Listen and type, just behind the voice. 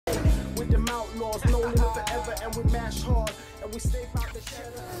with them outlaws, no limit forever, and we mash hard, and we stay by the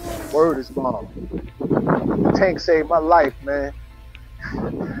shadow. Word is mom. Tank saved my life, man.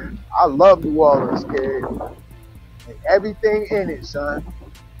 I love New Orleans, kid. And everything in it, son.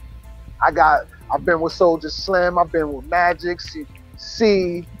 I've been with Soulja Slim, I've been with Magic,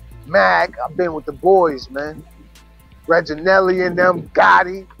 C, Mac, I've been with the boys, man. Reginelli and them,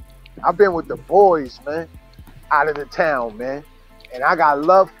 Gotti. I've been with the boys, man, out of the town, man. And I got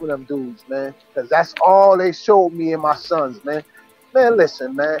love for them dudes, man, because that's all they showed me and my sons, man. Man,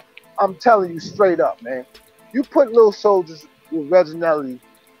 listen, man, I'm telling you straight up, man. You put little soldiers with Reginelli,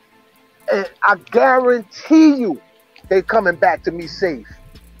 and I guarantee you they coming back to me safe.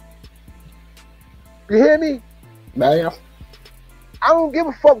 You hear me? Man. I don't give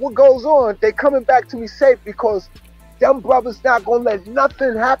a fuck what goes on. They coming back to me safe because them brothers not gonna let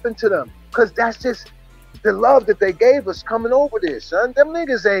nothing happen to them. Cause that's just the love that they gave us coming over there, son. Them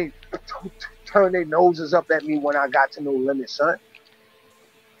niggas ain't turn their noses up at me when I got to No Limit, son.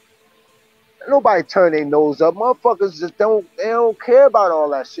 Nobody turn their nose up. Motherfuckers just don't care about all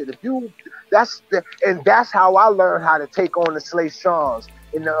that shit. And that's how I learned how to take on the Slay Seans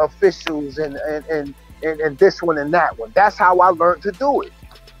and the officials and this one and that one. That's how I learned to do it.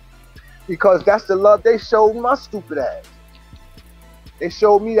 Because that's the love they showed my stupid ass. They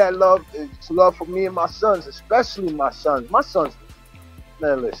showed me that love. It's love for me and my sons, especially my sons. My sons,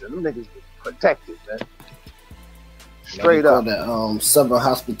 man, listen, them niggas protected, man. Straight up. That Southern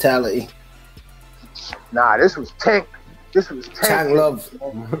hospitality. Nah, this was Tank. This was Tank love.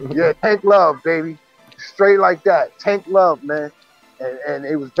 Yeah, Tank love, baby. Straight like that. Tank love, man. And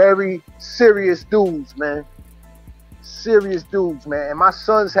it was very serious dudes, man. Serious dudes, man. And my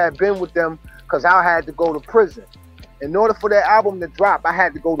sons had been with them because I had to go to prison. In order for that album to drop, I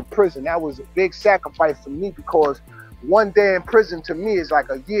had to go to prison. That was a big sacrifice for me because one day in prison to me is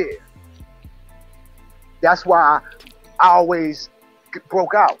like a year. That's why I always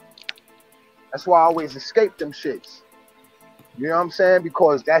broke out. That's why I always escaped them shits. You know what I'm saying?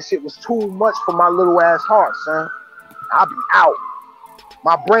 Because that shit was too much for my little ass heart, son. I'll be out.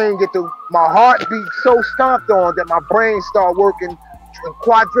 My brain my heart be so stomped on that my brain start working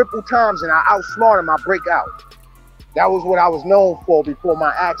quadruple times and I outsmart him, I break out. That was what I was known for before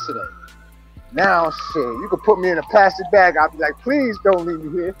my accident. Now, shit, you could put me in a plastic bag, I'd be like, please don't leave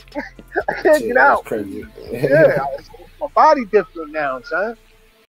me here. I can't get out. Crazy. Yeah, my body different now, son.